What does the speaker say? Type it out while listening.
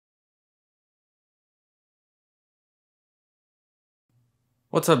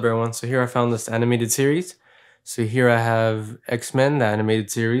What's up, everyone? So here I found this animated series. So here I have X-Men, the animated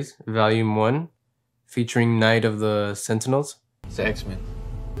series, Volume 1, featuring Night of the Sentinels. It's the X-Men.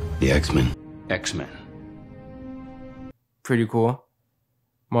 The X-Men. X-Men. Pretty cool.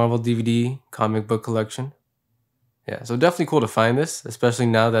 Marvel DVD comic book collection. Yeah, so definitely cool to find this, especially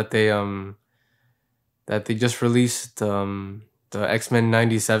now that they just released the X-Men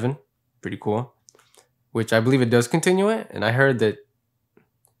 97. Pretty cool. Which I believe it does continue it, and I heard that.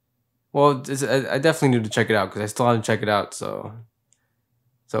 Well, I definitely need to check it out because I still haven't checked it out. So,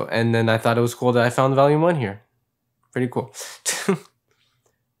 and then I thought it was cool that I found Volume 1 here. Pretty cool.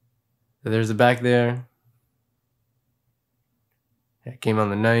 There's the back there. It came out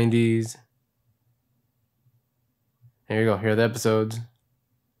in the 90s. Here you go. Here are the episodes.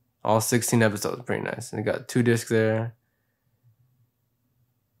 All 16 episodes. Pretty nice. And it got 2 discs there.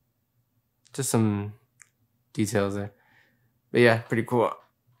 Just some details there. But yeah, pretty cool.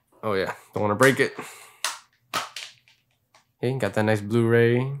 Oh yeah, don't want to break it. Okay, got that nice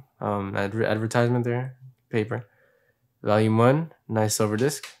Blu-ray advertisement there, paper. Volume 1, nice silver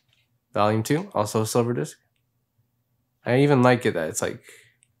disc. Volume 2, also silver disc. I even like it that it's like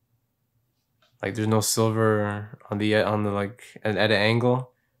there's no silver on the like at an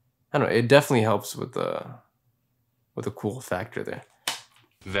angle. I don't know. It definitely helps with the cool factor there.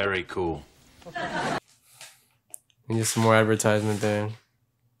 Very cool. And just some more advertisement there.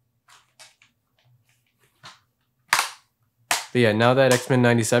 But yeah, now that X-Men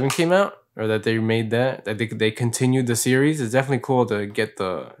 97 came out, or that they made that they continued the series, it's definitely cool to get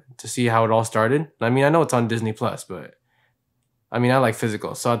to see how it all started. I mean, I know it's on Disney Plus, but I mean, I like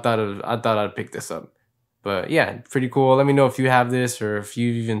physical, so I thought I'd pick this up. But yeah, pretty cool. Let me know if you have this or if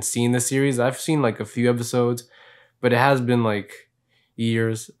you've even seen the series. I've seen like a few episodes, but it has been like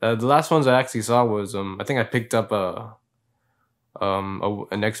years. The last ones I actually saw was I think I picked up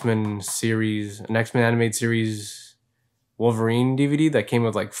an X-Men series, an X-Men animated series Wolverine DVD that came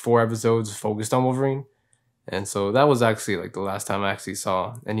with like 4 episodes focused on Wolverine. And so that was actually like the last time I actually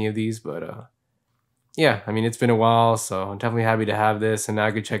saw any of these. But yeah, I mean, it's been a while, so I'm definitely happy to have this, and now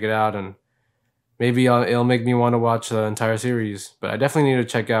I could check it out, and maybe it'll make me want to watch the entire series. But I definitely need to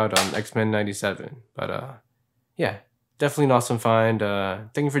check out X-Men 97. But yeah, definitely an awesome find.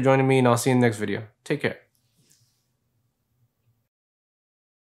 Thank you for joining me, and I'll see you in the next video. Take care.